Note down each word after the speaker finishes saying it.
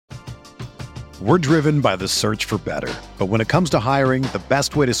We're driven by the search for better. But when it comes to hiring, the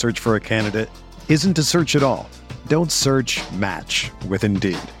best way to search for a candidate isn't to search at all. Don't search, match with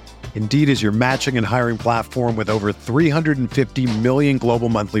Indeed. Indeed is your matching and hiring platform with over 350 million global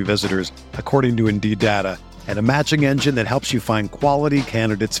monthly visitors, according to Indeed data, and a matching engine that helps you find quality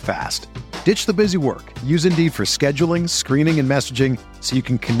candidates fast. Ditch the busy work. Use Indeed for scheduling, screening, and messaging so you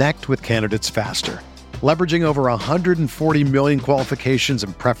can connect with candidates faster. Leveraging over 140 million qualifications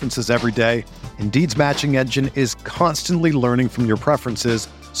and preferences every day, Indeed's matching engine is constantly learning from your preferences,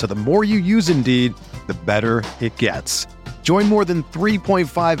 so the more you use Indeed, the better it gets. Join more than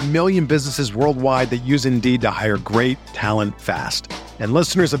 3.5 million businesses worldwide that use Indeed to hire great talent fast. And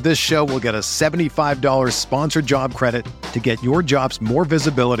listeners of this show will get a $75 sponsored job credit to get your jobs more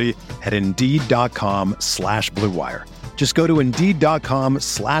visibility at Indeed.com/Blue Wire. Just go to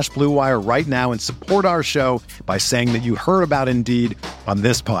Indeed.com/Blue Wire right now and support our show by saying that you heard about Indeed on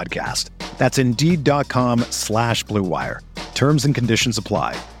this podcast. That's Indeed.com/Blue Wire. Terms and conditions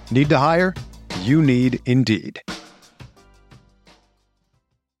apply. Need to hire? You need Indeed.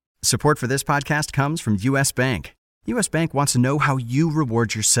 Support for this podcast comes from U.S. Bank. U.S. Bank wants to know how you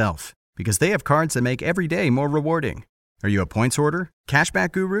reward yourself because they have cards that make every day more rewarding. Are you a points hoarder,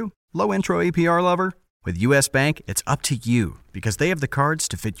 cashback guru, low intro APR lover? With U.S. Bank, it's up to you because they have the cards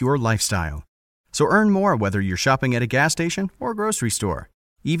to fit your lifestyle. So earn more whether you're shopping at a gas station or a grocery store,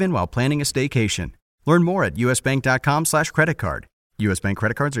 even while planning a staycation. Learn more at usbank.com/credit card. U.S. Bank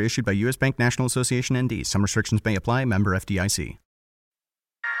credit cards are issued by U.S. Bank National Association ND. Some restrictions may apply. Member FDIC.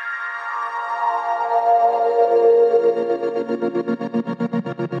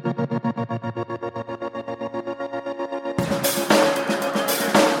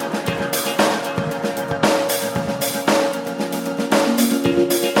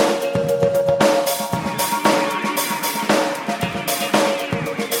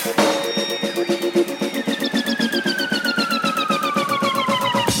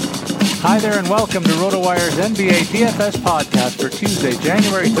 Hi there and welcome to RotoWire's NBA DFS podcast for Tuesday,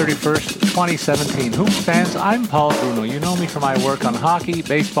 January 31st, 2017. Hoops fans, I'm Paul Bruno. You know me from my work on hockey,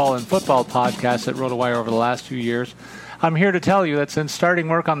 baseball, and football podcasts at RotoWire over the last few years. I'm here to tell you that since starting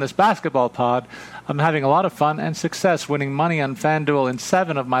work on this basketball pod, I'm having a lot of fun and success winning money on FanDuel in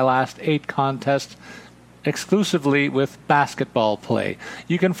 7 of my last 8 contests, exclusively with basketball play.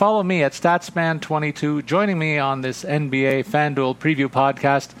 You can follow me at Statsman22, joining me on this NBA FanDuel preview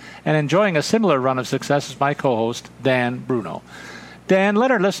podcast and enjoying a similar run of success as my co-host, Dan Bruno. Dan,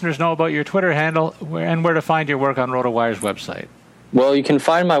 let our listeners know about your Twitter handle and where to find your work on RotoWire's website. Well, you can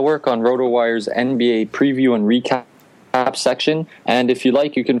find my work on RotoWire's NBA preview and recap section, and if you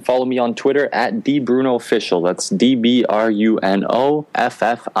like, you can follow me on Twitter at DBrunoOfficial. That's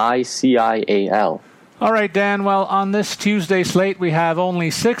DBrunoFFICIAL. All right, Dan. Well, on this Tuesday slate, we have only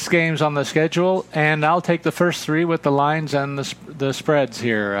 6 games on the schedule, and I'll take the first 3 with the lines and the spreads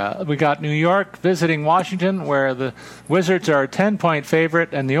here. We got New York visiting Washington, where the Wizards are a 10-point favorite,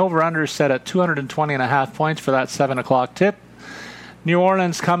 and the over-under is set at 220.5 points for that 7 o'clock tip. New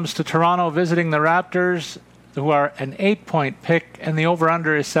Orleans comes to Toronto visiting the Raptors, who are an 8-point pick, and the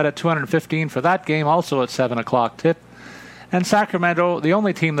over-under is set at 215 for that game, also at 7 o'clock tip. And Sacramento, the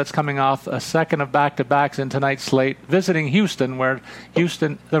only team that's coming off a second of back-to-backs in tonight's slate, visiting Houston, where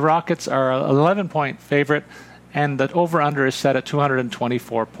the Rockets are an 11-point favorite, and the over-under is set at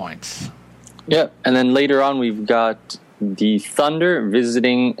 224 points. Yeah, and then later on we've got the Thunder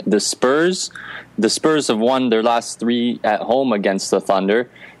visiting the Spurs. The Spurs have won their last 3 at home against the Thunder.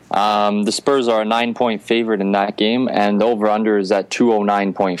 The Spurs are a 9-point favorite in that game, and the over-under is at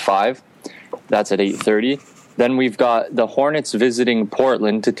 209.5. That's at 8:30. Then we've got the Hornets visiting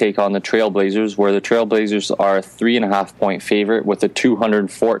Portland to take on the Trailblazers, where the Trailblazers are a 3.5-point favorite with a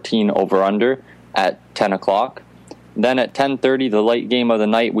 214 over-under at 10 o'clock. Then at 10:30, the late game of the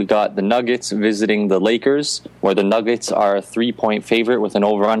night, we got the Nuggets visiting the Lakers, where the Nuggets are a 3-point favorite with an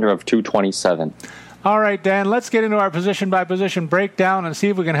over-under of 227. All right, Dan, let's get into our position-by-position breakdown and see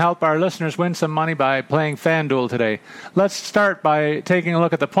if we can help our listeners win some money by playing FanDuel today. Let's start by taking a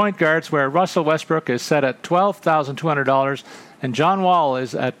look at the point guards, where Russell Westbrook is set at $12,200 and John Wall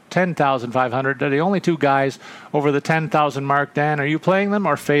is at $10,500. They're the only 2 guys over the 10,000 mark. Dan, are you playing them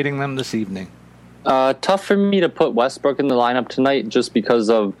or fading them this evening? Tough for me to put Westbrook in the lineup tonight just because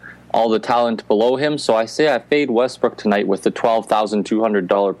of all the talent below him. So I say I fade Westbrook tonight with the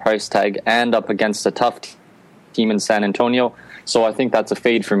 $12,200 price tag and up against a tough team in San Antonio. So I think that's a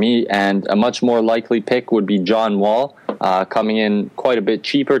fade for me. And a much more likely pick would be John Wall, coming in quite a bit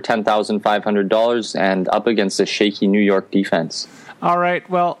cheaper, $10,500, and up against a shaky New York defense. All right.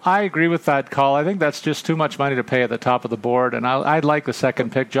 Well, I agree with that call. I think that's just too much money to pay at the top of the board, and I'd like the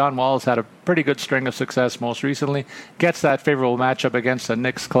second pick. John Wall's had a pretty good string of success most recently. Gets that favorable matchup against a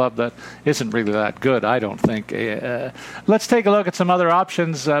Knicks club that isn't really that good, I don't think. Let's take a look at some other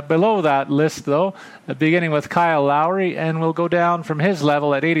options below that list, though, beginning with Kyle Lowry, and we'll go down from his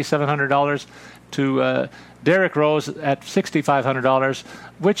level at $8,700 to Derrick Rose at $6,500.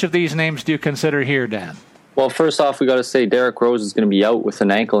 Which of these names do you consider here, Dan? Well, first off, we got to say Derrick Rose is going to be out with an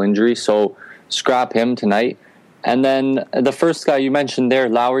ankle injury, so scrap him tonight. And then the first guy you mentioned there,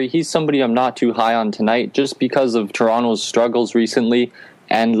 Lowry, he's somebody I'm not too high on tonight just because of Toronto's struggles recently.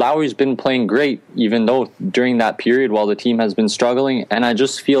 And Lowry's been playing great, even though during that period while the team has been struggling. And I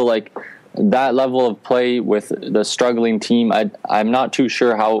just feel like that level of play with the struggling team, I'm not too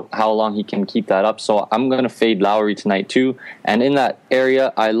sure how long he can keep that up. So I'm going to fade Lowry tonight too. And in that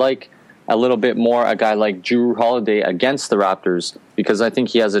area, I like a little bit more a guy like Jrue Holiday against the Raptors because I think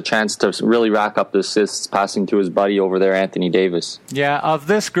he has a chance to really rack up the assists passing to his buddy over there, Anthony Davis. Yeah, of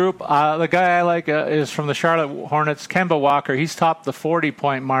this group, the guy I like is from the Charlotte Hornets, Kemba Walker. He's topped the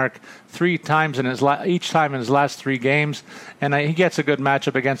 40-point mark three times in each time in his last three games, and he gets a good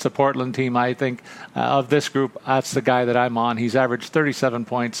matchup against the Portland team. I think of this group, that's the guy that I'm on. He's averaged 37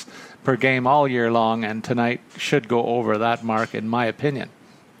 points per game all year long, and tonight should go over that mark, in my opinion.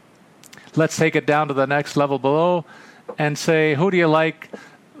 Let's take it down to the next level below and say, who do you like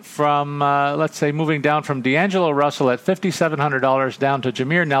from, let's say, moving down from D'Angelo Russell at $5,700 down to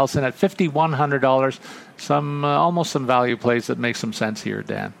Jameer Nelson at $5,100? Almost some value plays that make some sense here,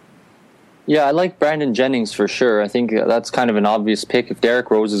 Dan. Yeah, I like Brandon Jennings for sure. I think that's kind of an obvious pick. If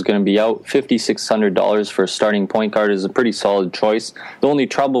Derrick Rose is going to be out, $5,600 for a starting point guard is a pretty solid choice. The only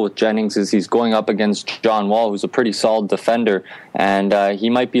trouble with Jennings is he's going up against John Wall, who's a pretty solid defender, and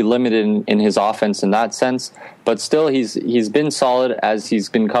he might be limited in his offense in that sense. But still, he's been solid as he's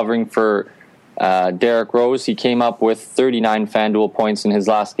been covering for Derrick Rose. He came up with 39 FanDuel points in his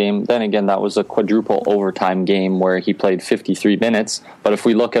last game. Then again, that was a quadruple overtime game where he played 53 minutes. But if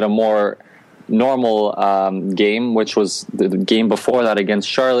we look at a more normal game, which was the game before that against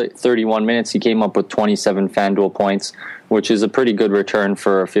Charlotte, 31 minutes, he came up with 27 FanDuel points, which is a pretty good return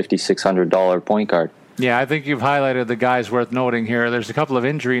for a $5,600 point guard. Yeah, I think you've highlighted the guys worth noting here. There's a couple of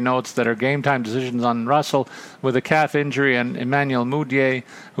injury notes that are game-time decisions on Russell with a calf injury, and Emmanuel Mudiay,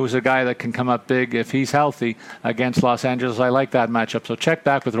 who's a guy that can come up big if he's healthy against Los Angeles. I like that matchup. So check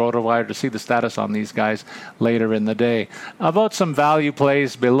back with RotoWire to see the status on these guys later in the day. About some value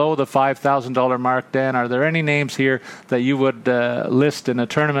plays below the $5,000 mark, Dan, are there any names here that you would list in a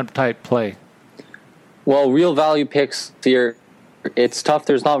tournament-type play? Well, real value picks here. It's tough.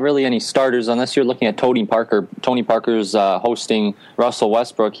 There's not really any starters unless you're looking at Tony Parker. Tony Parker's hosting Russell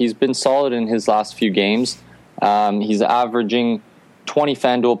Westbrook. He's been solid in his last few games. He's averaging 20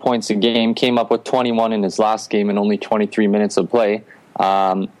 FanDuel points a game, came up with 21 in his last game in only 23 minutes of play.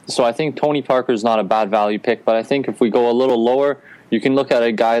 So I think Tony Parker's not a bad value pick, but I think if we go a little lower, you can look at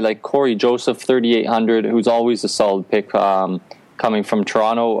a guy like Corey Joseph, 3,800, who's always a solid pick coming from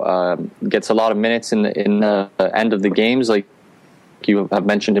Toronto. Gets a lot of minutes in the end of the games, like you have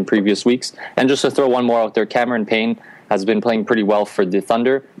mentioned in previous weeks. And just to throw one more out there, Cameron Payne has been playing pretty well for the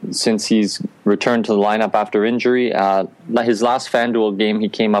Thunder since he's returned to the lineup after injury. His last FanDuel game, he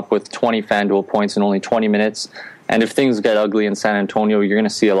came up with 20 FanDuel points in only 20 minutes. And if things get ugly in San Antonio, you're going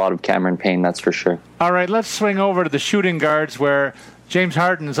to see a lot of Cameron Payne, that's for sure. All right, let's swing over to the shooting guards where James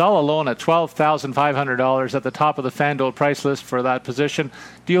Harden is all alone at $12,500 at the top of the FanDuel price list for that position.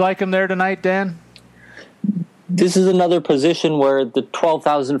 Do you like him there tonight, Dan? This is another position where the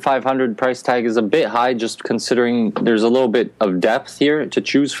 $12,500 price tag is a bit high, just considering there's a little bit of depth here to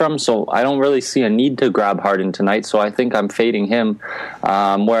choose from. So I don't really see a need to grab Harden tonight. So I think I'm fading him.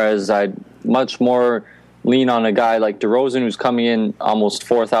 Whereas I'd much more lean on a guy like DeRozan, who's coming in almost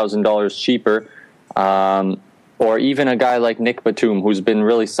 $4,000 cheaper. Or even a guy like Nick Batum, who's been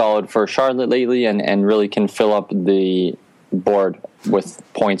really solid for Charlotte lately and really can fill up the board with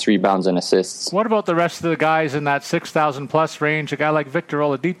points, rebounds, and assists. What about the rest of the guys in that 6,000 plus range? A guy like Victor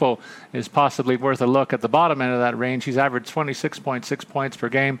Oladipo is possibly worth a look at the bottom end of that range. He's averaged 26.6 points per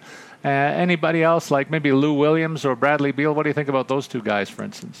game. Anybody else like maybe Lou Williams or Bradley Beal? What do you think about those two guys, for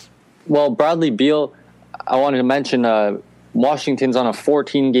instance? Well, Bradley Beal, I wanted to mention Washington's on a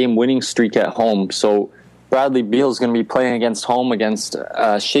 14-game winning streak at home, so Bradley Beal is going to be playing against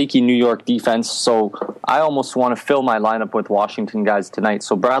a shaky New York defense, so I almost want to fill my lineup with Washington guys tonight.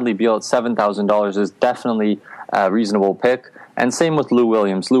 So Bradley Beal at $7,000 is definitely a reasonable pick, and same with Lou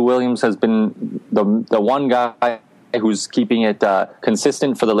Williams. Lou Williams has been the one guy who's keeping it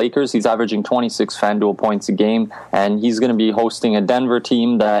consistent for the Lakers. He's averaging 26 FanDuel points a game, and he's going to be hosting a Denver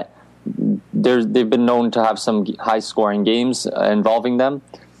team that they've been known to have some high-scoring games involving them.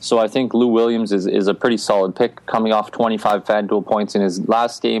 So I think Lou Williams is a pretty solid pick, coming off 25 FanDuel points in his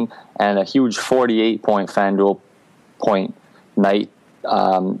last game and a huge 48-point FanDuel point night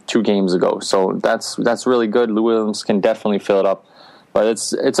 2 games ago. So that's really good. Lou Williams can definitely fill it up. But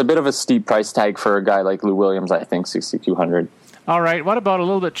it's a bit of a steep price tag for a guy like Lou Williams, I think, $6,200. All right. What about a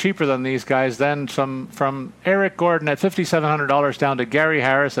little bit cheaper than these guys then? From Eric Gordon at $5,700 down to Gary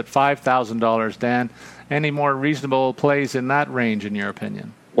Harris at $5,000. Dan, any more reasonable plays in that range, in your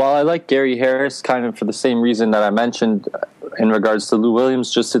opinion? Well, I like Gary Harris kind of for the same reason that I mentioned in regards to Lou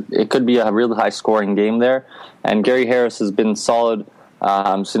Williams. Just it could be a real high-scoring game there. And Gary Harris has been solid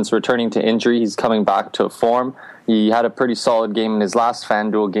since returning to injury. He's coming back to form. He had a pretty solid game in his last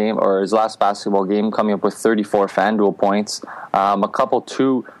FanDuel game, or his last basketball game, coming up with 34 FanDuel points.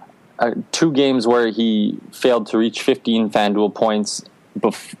 Two games where he failed to reach 15 FanDuel points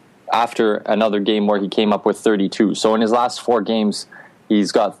after another game where he came up with 32. So in his last 4 games,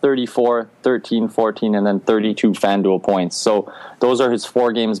 he's got 34, 13, 14, and then 32 FanDuel points. So those are his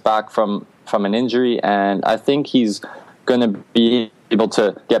 4 games back from an injury, and I think he's going to be able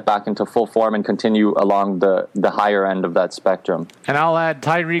to get back into full form and continue along the higher end of that spectrum. And I'll add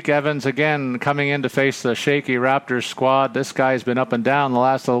Tyreke Evans again coming in to face the shaky Raptors squad. This guy's been up and down the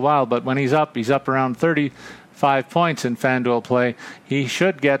last little while, but when he's up around 35 points in FanDuel play. He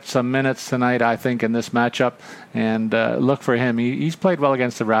should get some minutes tonight, I think, in this matchup, and look for him. He's played well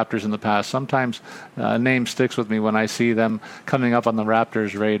against the Raptors in the past. Sometimes a name sticks with me when I see them coming up on the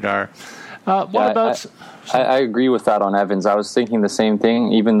Raptors' radar. I agree with that on Evans. I was thinking the same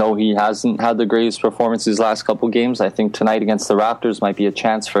thing. Even though he hasn't had the greatest performances last couple games, I think tonight against the Raptors might be a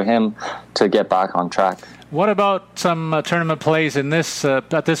chance for him to get back on track. What about some tournament plays in this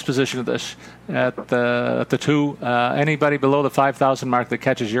at this position at the 2? Anybody below the 5,000 mark that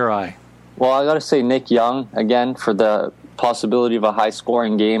catches your eye? Well, I got to say Nick Young again for the possibility of a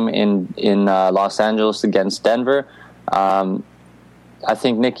high-scoring game in Los Angeles against Denver. I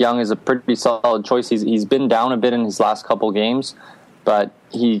think Nick Young is a pretty solid choice. He's been down a bit in his last couple games, but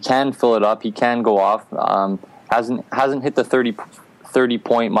he can fill it up. He can go off. Hasn't hit the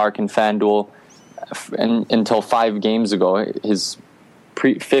 30-point mark in FanDuel until 5 games ago. His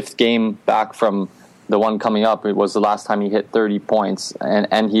 5th game back from the one coming up, it was the last time he hit 30 points.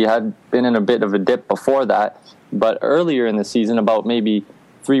 And he had been in a bit of a dip before that. But earlier in the season, about maybe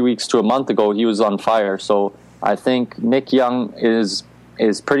 3 weeks to a month ago, he was on fire. So I think Nick Young is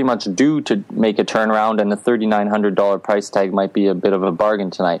pretty much due to make a turnaround, and the $3,900 price tag might be a bit of a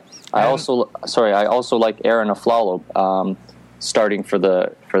bargain tonight. I also like Aaron Aflalo starting for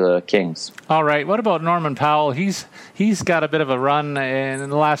the Kings. All right. What about Norman Powell? He's got a bit of a run in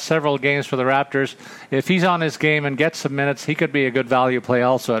the last several games for the Raptors. If he's on his game and gets some minutes, he could be a good value play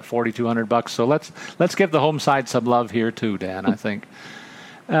also at $4,200. So let's give the home side some love here too, Dan, I think.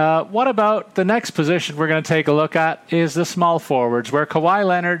 What about the next position we're going to take a look at is the small forwards, where Kawhi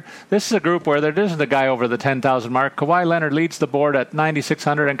Leonard, this is a group where there isn't a guy over the 10,000 mark. Kawhi Leonard leads the board at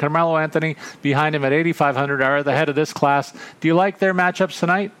 9,600, and Carmelo Anthony behind him at 8,500 are the head of this class. Do you like their matchups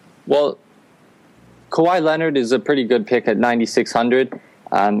tonight? Well, Kawhi Leonard is a pretty good pick at 9,600.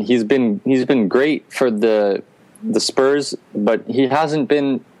 He's been great for the Spurs, but he hasn't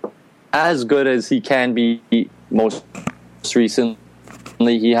been as good as he can be most recently.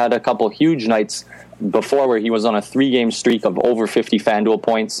 He had a couple huge nights before where he was on a 3-game streak of over 50 FanDuel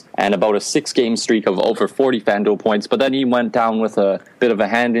points and about a 6-game streak of over 40 FanDuel points. But then he went down with a bit of a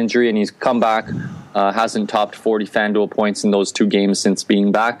hand injury, and he's come back, hasn't topped 40 FanDuel points in those 2 games since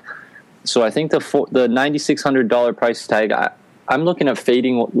being back. So I think the $9,600 price tag, I'm looking at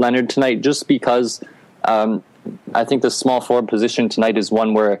fading Leonard tonight just because I think the small forward position tonight is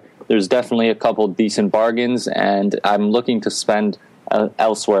one where there's definitely a couple decent bargains, and I'm looking to spend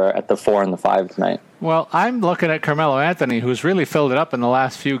elsewhere at the 4 and the 5 tonight. Well, I'm looking at Carmelo Anthony, who's really filled it up in the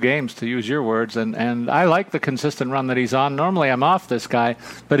last few games, to use your words, and I like the consistent run that he's on. Normally I'm off this guy,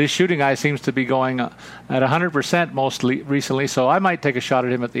 but his shooting eye seems to be going at 100% mostly recently, so I might take a shot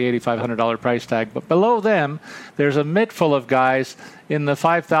at him at the $8,500 price tag. But below them, there's a mitt full of guys in the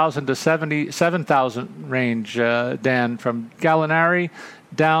 5,000 to 7,000 range, Dan, from Gallinari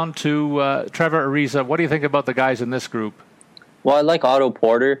down to Trevor Ariza. What do you think about the guys in this group? Well, I like Otto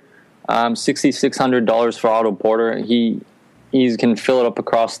Porter. $6,600 for Otto Porter. He can fill it up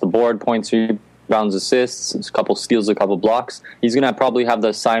across the board, points, rebounds, assists, a couple steals, a couple blocks. He's going to probably have the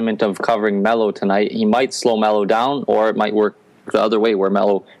assignment of covering Melo tonight. He might slow Melo down, or it might work the other way where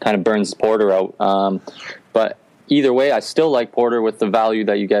Melo kind of burns Porter out. But either way, I still like Porter with the value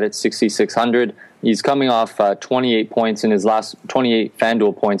that you get at 6,600. He's coming off 28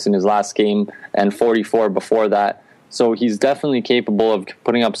 FanDuel points in his last game and 44 before that. So he's definitely capable of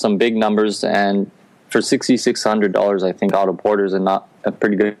putting up some big numbers. And for $6,600, I think Otto Porter's a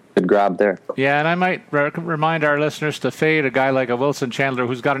pretty good grab there. Yeah, and I might remind our listeners to fade a guy like a Wilson Chandler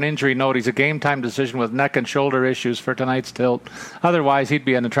who's got an injury note. He's a game-time decision with neck and shoulder issues for tonight's tilt. Otherwise, he'd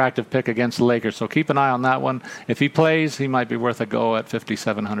be an attractive pick against the Lakers. So keep an eye on that one. If he plays, he might be worth a go at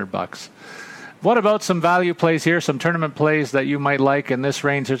 $5,700. What about some value plays here, some tournament plays that you might like in this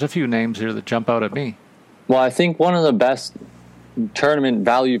range? There's a few names here that jump out at me. Well, I think one of the best tournament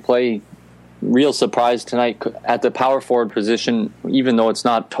value play, real surprise tonight at the power forward position, even though it's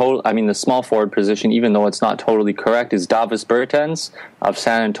not the small forward position, even though it's not totally correct, is Davis Bertans of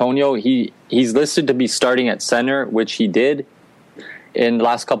San Antonio. He's listed to be starting at center, which he did in the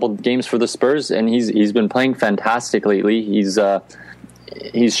last couple of games for the Spurs, and he's been playing fantastic lately. He's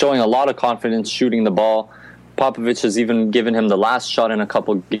showing a lot of confidence shooting the ball. Popovich has even given him the last shot in a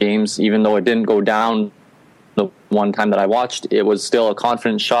couple of games, even though it didn't go down the one time that I watched. It was still a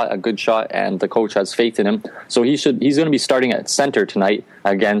confident shot, a good shot, and the coach has faith in him. So he's going to be starting at center tonight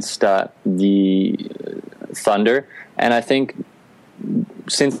against the Thunder. And I think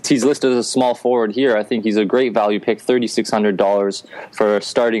since he's listed as a small forward here, I think he's a great value pick, $3,600 for a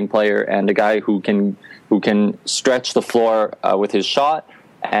starting player and a guy who can stretch the floor with his shot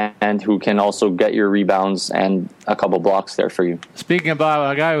and who can also get your rebounds and a couple blocks there for you. Speaking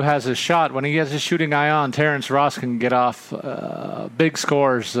about a guy who has his shot, when he has his shooting eye on, Terrence Ross can get off big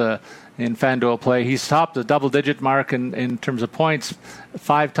scores in FanDuel play. He's topped the double-digit mark in terms of points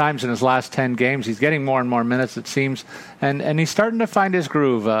 5 times in his last 10 games. He's getting more and more minutes, it seems, and he's starting to find his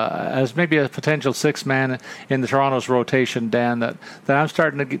groove as maybe a potential 6th man in the Toronto's rotation, Dan, that I'm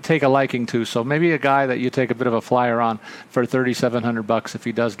starting to take a liking to. So maybe a guy that you take a bit of a flyer on for $3,700 if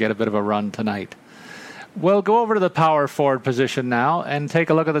he does get a bit of a run tonight. We'll go over to the power forward position now and take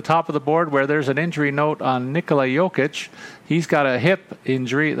a look at the top of the board where there's an injury note on Nikola Jokic. He's got a hip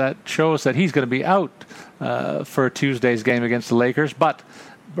injury that shows that he's going to be out for Tuesday's game against the Lakers. But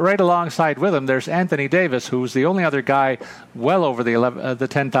right alongside with him, there's Anthony Davis, who's the only other guy well over the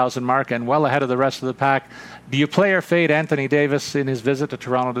 10,000 mark and well ahead of the rest of the pack. Do you play or fade Anthony Davis in his visit to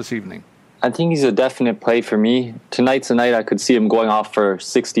Toronto this evening? I think he's a definite play for me. Tonight's a night I could see him going off for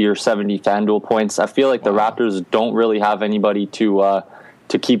 60 or 70 FanDuel points. I feel like the Raptors don't really have anybody to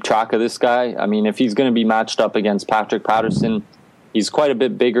keep track of this guy. I mean, if he's going to be matched up against Patrick Patterson, he's quite a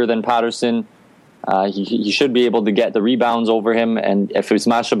bit bigger than Patterson. He should be able to get the rebounds over him, and if he's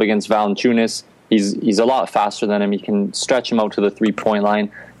matched up against Valanciunas, he's a lot faster than him. He can stretch him out to the 3-point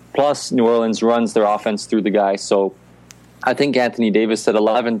line. Plus, New Orleans runs their offense through the guy, so I think Anthony Davis at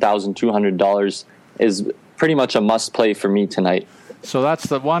 $11,200 is pretty much a must-play for me tonight. So that's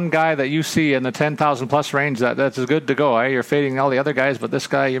the one guy that you see in the 10,000 plus range that's good to go. You're fading all the other guys, but this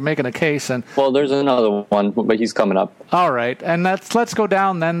guy, you're making a case. And well, there's another one, but he's coming up. All right, and let's go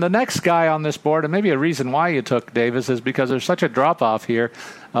down then. The next guy on this board, and maybe a reason why you took Davis is because there's such a drop-off here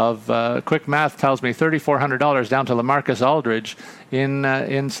of quick math tells me $3,400 down to LaMarcus Aldridge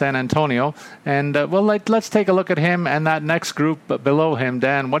in San Antonio. And let's take a look at him and that next group below him.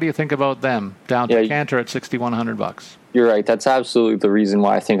 Dan, what do you think about them down to Cantor at $6,100? You're right. That's absolutely the reason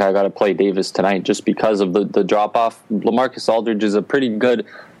why I think I got to play Davis tonight, just because of the drop-off. LaMarcus Aldridge is a pretty good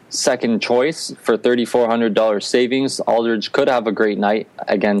second choice for $3,400 savings. Aldridge could have a great night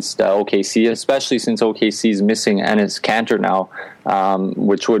against OKC, especially since OKC is missing Enes Kanter now,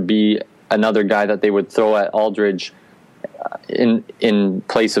 which would be another guy that they would throw at Aldridge in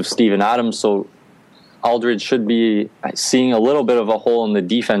place of Steven Adams. So Aldridge should be seeing a little bit of a hole in the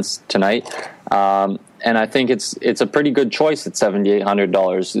defense tonight. And I think it's a pretty good choice at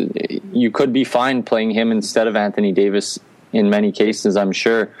 $7,800. You could be fine playing him instead of Anthony Davis in many cases, I'm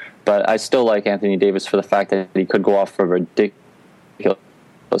sure. But I still like Anthony Davis for the fact that he could go off for ridiculous.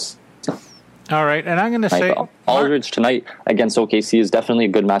 All right, and I'm going to say Aldridge tonight against OKC is definitely a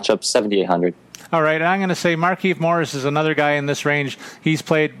good matchup, $7,800. All right, and I'm going to say Markieff Morris is another guy in this range. He's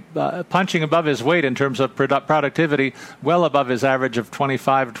played punching above his weight in terms of productivity, well above his average of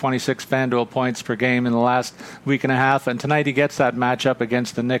 25 or 26 FanDuel points per game in the last week and a half. And tonight he gets that matchup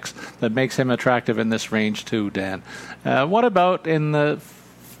against the Knicks that makes him attractive in this range too, Dan. What about in the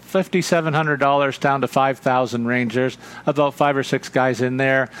 $5,700 down to $5,000 range? There's about 5 or 6 guys in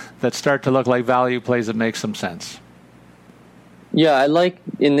there that start to look like value plays that make some sense. Yeah, I like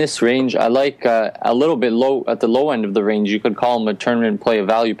in this range. I like a little bit low at the low end of the range. You could call him a tournament play, a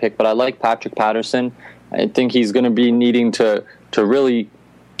value pick, but I like Patrick Patterson. I think he's going to be needing to really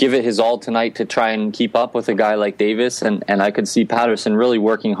give it his all tonight to try and keep up with a guy like Davis, and I could see Patterson really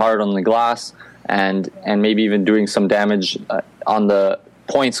working hard on the glass and maybe even doing some damage on the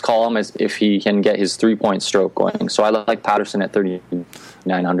points column as if he can get his 3-point stroke going. So I like Patterson at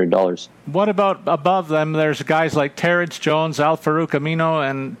 $3,900. What about above them? There's guys like Terrence Jones, Al-Farouq Amino,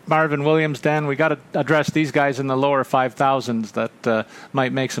 and Marvin Williams. Dan, we got to address these guys in the lower 5,000s that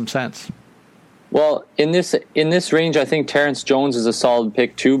might make some sense. Well, in this range, I think Terrence Jones is a solid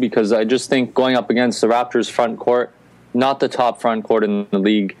pick too, because I just think going up against the Raptors front court, not the top front court in the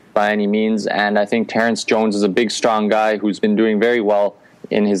league by any means, and I think Terrence Jones is a big, strong guy who's been doing very well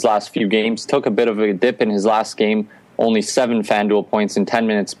in his last few games. Took a bit of a dip in his last game, only 7 FanDuel points in 10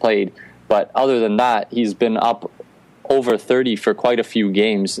 minutes played. But other than that, he's been up over 30 for quite a few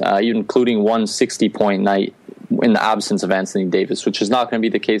games, including one 60-point night in the absence of Anthony Davis, which is not going to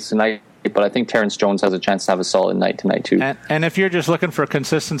be the case tonight. But I think Terrence Jones has a chance to have a solid night tonight, too. And if you're just looking for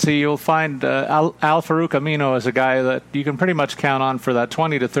consistency, you'll find Al-Farouq Amino is a guy that you can pretty much count on for that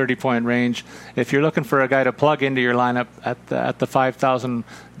 20 to 30-point range. If you're looking for a guy to plug into your lineup at the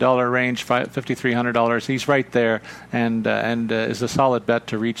 $5,000 range, $5,300, he's right there and is a solid bet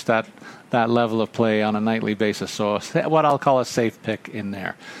to reach that level of play on a nightly basis. So what I'll call a safe pick in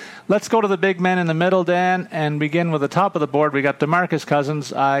there. Let's go to the big men in the middle, Dan, and begin with the top of the board. We got DeMarcus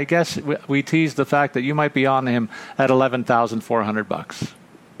Cousins. I guess we teased the fact that you might be on him at $11,400.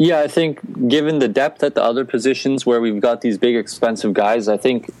 Yeah, I think given the depth at the other positions where we've got these big expensive guys, I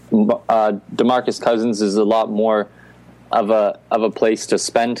think DeMarcus Cousins is a lot more of a place to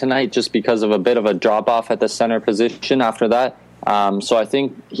spend tonight, just because of a bit of a drop off at the center position after that. So I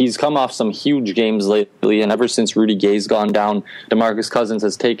think he's come off some huge games lately, and ever since Rudy Gay's gone down, DeMarcus Cousins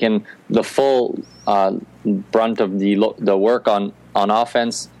has taken the full brunt of the work on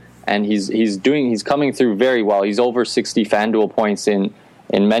offense, and he's coming through very well. He's over 60 FanDuel points in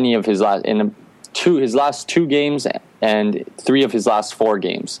many of his last 2 games and 3 of his last 4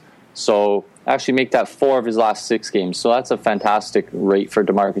 games. So actually make that 4 of his last 6 games. So that's a fantastic rate for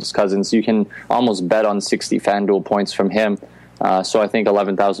DeMarcus Cousins. You can almost bet on 60 FanDuel points from him. So I think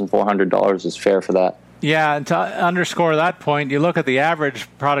 $11,400 is fair for that. Yeah, and to underscore that point, you look at the average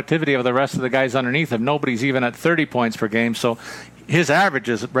productivity of the rest of the guys underneath him. Nobody's even at 30 points per game, so his average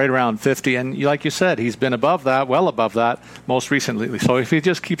is right around 50. And like you said, he's been above that, well above that, most recently. So if he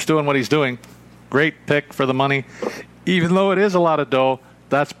just keeps doing what he's doing, great pick for the money. Even though it is a lot of dough,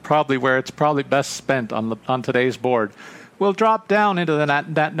 that's probably where it's probably best spent on today's board. We'll drop down into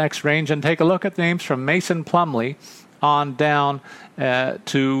that next range and take a look at names from Mason Plumlee on down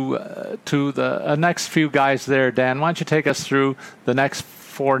to the next few guys there. Dan, why don't you take us through the next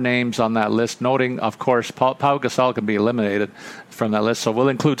 4 names on that list, noting, of course, Pau Gasol can be eliminated from that list, so we'll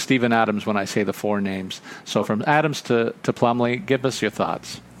include Steven Adams when I say the 4 names. So from Adams to Plumlee, give us your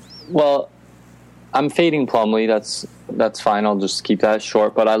thoughts. Well, I'm fading Plumlee. That's fine. I'll just keep that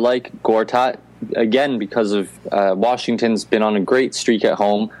short. But I like Gortat, again, because of Washington's been on a great streak at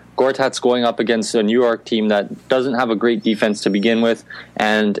home. Gortat's going up against a New York team that doesn't have a great defense to begin with,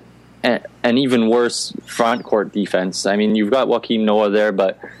 and an even worse front court defense. I mean, you've got Joakim Noah there,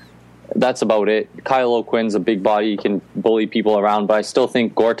 but that's about it. Kyle O'Quinn's a big body, he can bully people around, but I still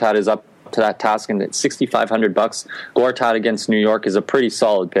think Gortat is up to that task, and at $6,500, Gortat against New York is a pretty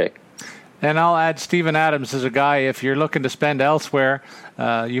solid pick. And I'll add Steven Adams as a guy, if you're looking to spend elsewhere.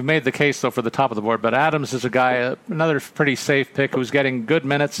 You've made the case, though, for the top of the board. But Adams is a guy, another pretty safe pick, who's getting good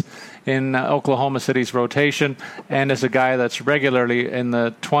minutes in Oklahoma City's rotation, and is a guy that's regularly in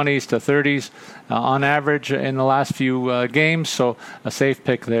the 20s to 30s on average in the last few games. So a safe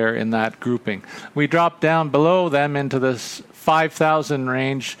pick there in that grouping. We drop down below them into this 5,000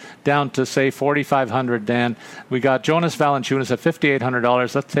 range down to, say, 4,500, Dan. We got Jonas Valanciunas at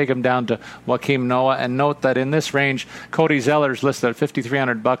 $5,800. Let's take him down to Joakim Noah. And note that in this range, Cody Zeller's listed at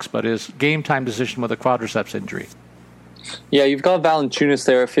 $5,300, but is game time decision with a quadriceps injury. Yeah, you've got Valanciunas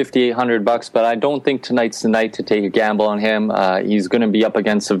there at $5,800, but I don't think tonight's the night to take a gamble on him. He's going to be up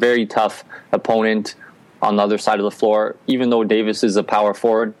against a very tough opponent on the other side of the floor. Even though Davis is a power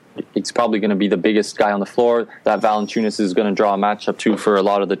forward, it's probably going to be the biggest guy on the floor that Valanciunas is going to draw a matchup to for a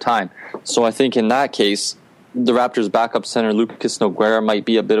lot of the time. So I think in that case, the Raptors' backup center, Lucas Nogueira, might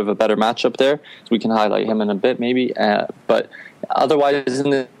be a bit of a better matchup there. So we can highlight him in a bit maybe. But otherwise,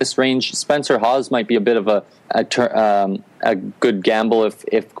 in this range, Spencer Hawes might be a bit of a good gamble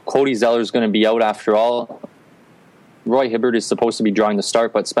if Cody Zeller is going to be out after all. Roy Hibbert is supposed to be drawing the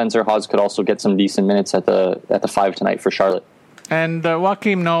start, but Spencer Hawes could also get some decent minutes at the 5 tonight for Charlotte. And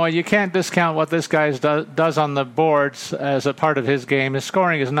Joakim Noah, you can't discount what this guy does on the boards as a part of his game. His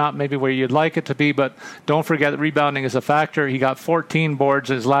scoring is not maybe where you'd like it to be, but don't forget that rebounding is a factor. He got 14 boards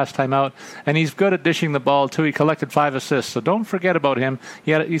his last time out, and he's good at dishing the ball, too. He collected 5 assists, so don't forget about him.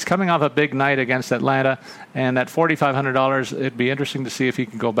 He's coming off a big night against Atlanta, and at $4,500, it'd be interesting to see if he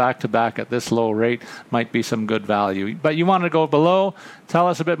can go back-to-back at this low rate. Might be some good value. But you want to go below. Tell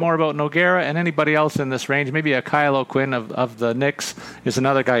us a bit more about Nogueira and anybody else in this range. Maybe a Kyle O'Quinn of the Knicks is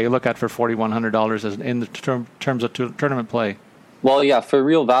another guy you look at for $4,100 in the terms of tournament play. Well, yeah, for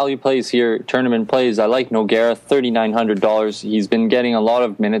real value plays here, tournament plays, I like Nogueira, $3,900. He's been getting a lot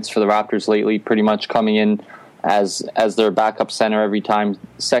of minutes for the Raptors lately, pretty much coming in as their backup center every time,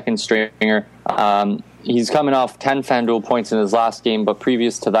 second stringer. He's coming off 10 FanDuel points in his last game, but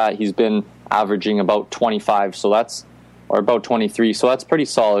previous to that, he's been averaging about 25, or about 23, so that's pretty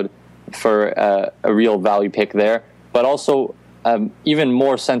solid for a real value pick there. But also, even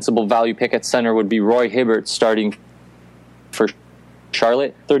more sensible value pick at center would be Roy Hibbert starting for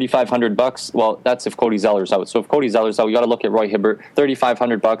Charlotte, $3,500. Well, that's if Cody Zeller's out. So if Cody Zeller's out, you got to look at Roy Hibbert,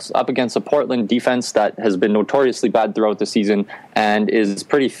 $3,500 up against a Portland defense that has been notoriously bad throughout the season and is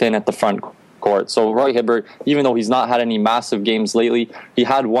pretty thin at the front court. So Roy Hibbert, even though he's not had any massive games lately, he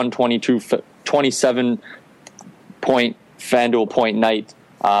had 27-point FanDuel point night,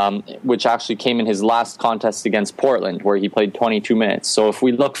 which actually came in his last contest against Portland, where he played 22 minutes. So if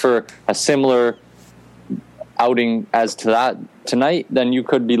we look for a similar outing as to that tonight, then you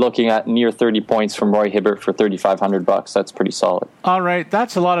could be looking at near 30 points from Roy Hibbert for $3,500. That's pretty solid. All right,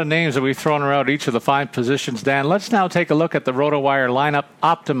 that's a lot of names that we've thrown around each of the 5 positions, Dan. Let's now take a look at the RotoWire Lineup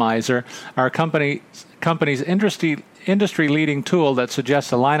Optimizer, our company's industry-leading tool that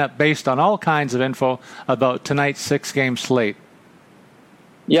suggests a lineup based on all kinds of info about tonight's 6-game slate.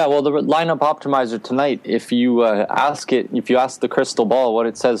 Yeah, well, the lineup optimizer tonight, if you ask the crystal ball what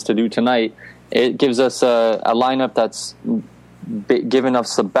it says to do tonight, it gives us a lineup that's given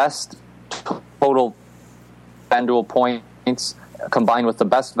us the best total FanDuel points combined with the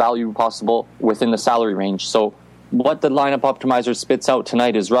best value possible within the salary range. So what the lineup optimizer spits out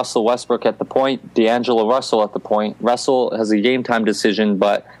tonight is Russell Westbrook at the point, D'Angelo Russell at the point. Russell has a game time decision,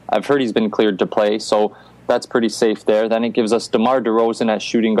 but I've heard he's been cleared to play, so that's pretty safe there. Then it gives us DeMar DeRozan at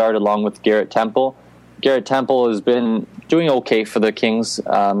shooting guard along with Garrett Temple. Garrett Temple has been doing okay for the Kings.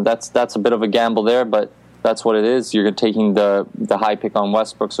 That's a bit of a gamble there, but that's what it is. You're taking the high pick on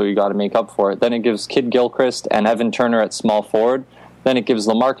Westbrook, so you got to make up for it. Then it gives Kid Gilchrist and Evan Turner at small forward. Then it gives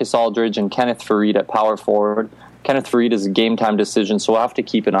LaMarcus Aldridge and Kenneth Faried at power forward. Kenneth Faried is a game-time decision, so we'll have to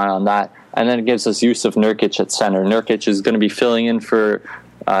keep an eye on that. And then it gives us Jusuf Nurkic at center. Nurkic is going to be filling in for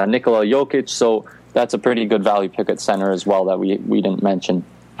Nikola Jokic, so that's a pretty good value pick at center as well that we didn't mention.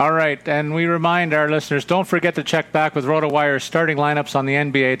 All right, and we remind our listeners, don't forget to check back with RotoWire's starting lineups on the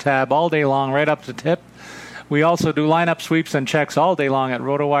NBA tab all day long, right up to tip. We also do lineup sweeps and checks all day long at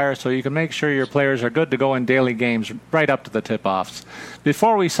RotoWire, so you can make sure your players are good to go in daily games right up to the tip-offs.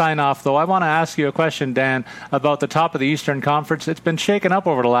 Before we sign off, though, I want to ask you a question, Dan, about the top of the Eastern Conference. It's been shaken up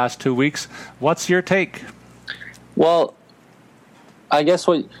over the last 2 weeks. What's your take? Well, I guess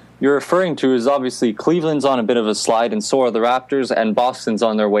what you're referring to is obviously Cleveland's on a bit of a slide, and so are the Raptors, and Boston's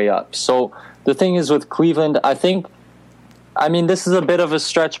on their way up. So the thing is with Cleveland, I mean, this is a bit of a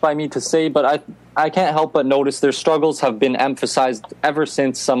stretch by me to say, but I can't help but notice their struggles have been emphasized ever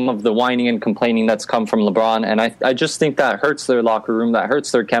since some of the whining and complaining that's come from LeBron, and I just think that hurts their locker room, that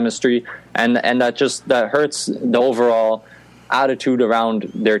hurts their chemistry, and that hurts the overall attitude around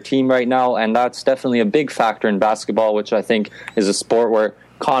their team right now, and that's definitely a big factor in basketball, which I think is a sport where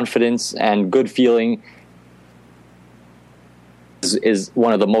confidence and good feeling is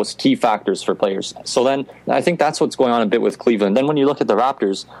one of the most key factors for players. So then I think that's what's going on a bit with Cleveland. Then when you look at the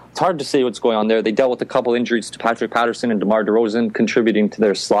Raptors, it's hard to say what's going on there. They dealt with a couple injuries to Patrick Patterson and DeMar DeRozan, contributing to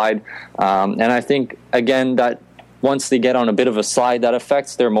their slide. And I think, again, that once they get on a bit of a slide, that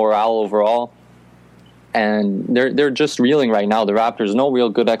affects their morale overall. And they're just reeling right now. The Raptors, no real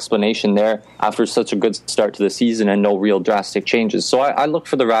good explanation there after such a good start to the season and no real drastic changes. So I look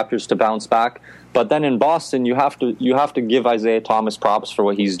for the Raptors to bounce back. But then in Boston, you have to give Isaiah Thomas props for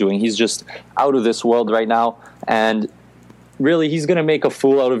what he's doing. He's just out of this world right now. And really, he's going to make a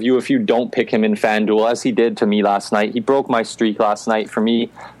fool out of you if you don't pick him in FanDuel, as he did to me last night. He broke my streak last night for me,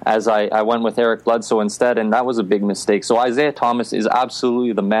 as I went with Eric Bledsoe instead, and that was a big mistake. So Isaiah Thomas is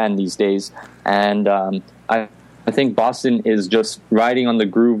absolutely the man these days. And I think Boston is just riding on the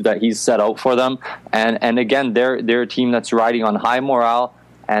groove that he's set out for them. And again, they're a team that's riding on high morale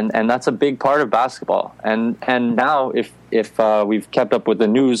And that's a big part of basketball. And now, if we've kept up with the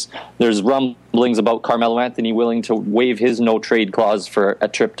news, there's rumblings about Carmelo Anthony willing to waive his no trade clause for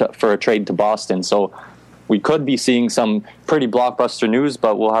a trade to Boston. So we could be seeing some pretty blockbuster news,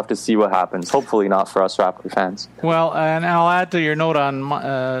 but we'll have to see what happens. Hopefully not for us Raptor fans. Well, and I'll add to your note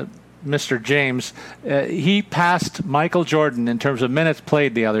on Mr. James. He passed Michael Jordan in terms of minutes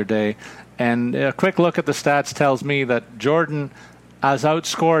played the other day, and a quick look at the stats tells me that Jordan has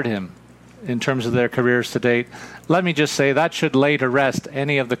outscored him in terms of their careers to date. Let me just say that should lay to rest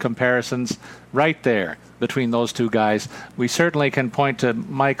any of the comparisons right there between those two guys. We certainly can point to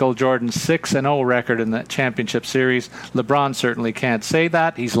Michael Jordan's 6-0 record in the championship series. LeBron certainly can't say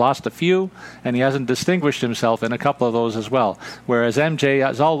that. He's lost a few, and he hasn't distinguished himself in a couple of those as well, whereas MJ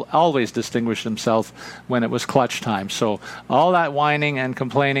has always distinguished himself when it was clutch time. So all that whining and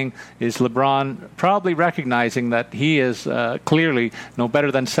complaining is LeBron probably recognizing that he is clearly no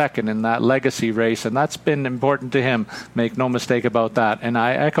better than second in that legacy race, and that's been important to him. Make no mistake about that. And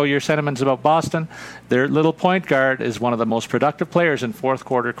I echo your sentiments about Boston. Their little point guard is one of the most productive players in fourth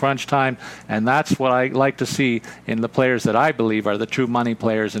quarter crunch time, and that's what I like to see in the players that I believe are the true money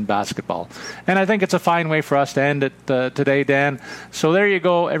players in basketball. And I think it's a fine way for us to end it today, Dan. So there you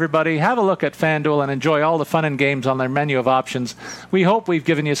go, everybody. Have a look at FanDuel and enjoy all the fun and games on their menu of options. We hope we've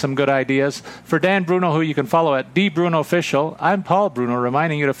given you some good ideas. For Dan Bruno, who you can follow at DBrunoOfficial, I'm Paul Bruno,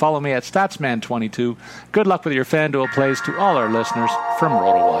 reminding you to follow me at Statsman22. Good luck with your FanDuel plays to all our listeners from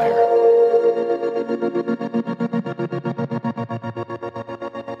RotoWire.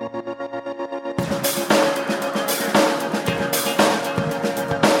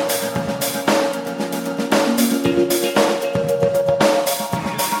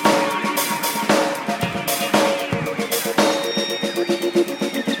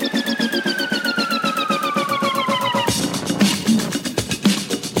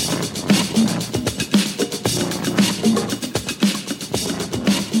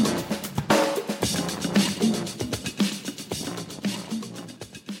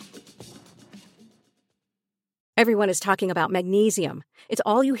 Everyone is talking about magnesium. It's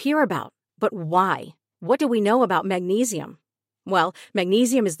all you hear about. But why? What do we know about magnesium? Well,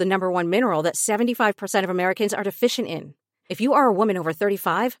 magnesium is the number one mineral that 75% of Americans are deficient in. If you are a woman over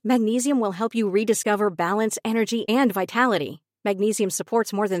 35, magnesium will help you rediscover balance, energy, and vitality. Magnesium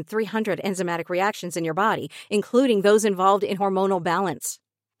supports more than 300 enzymatic reactions in your body, including those involved in hormonal balance.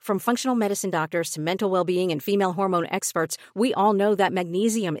 From functional medicine doctors to mental well-being and female hormone experts, we all know that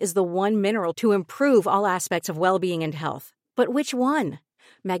magnesium is the one mineral to improve all aspects of well-being and health. But which one?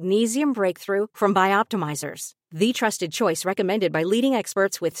 Magnesium Breakthrough from Bioptimizers, the trusted choice recommended by leading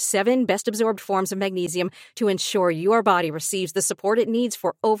experts with 7 best-absorbed forms of magnesium to ensure your body receives the support it needs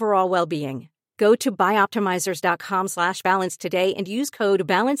for overall well-being. Go to bioptimizers.com/balance today and use code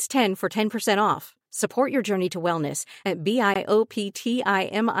BALANCE10 for 10% off. Support your journey to wellness at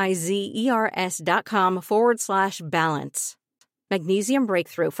bioptimizers.com/balance. Magnesium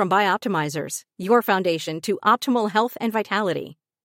Breakthrough from Bioptimizers, your foundation to optimal health and vitality.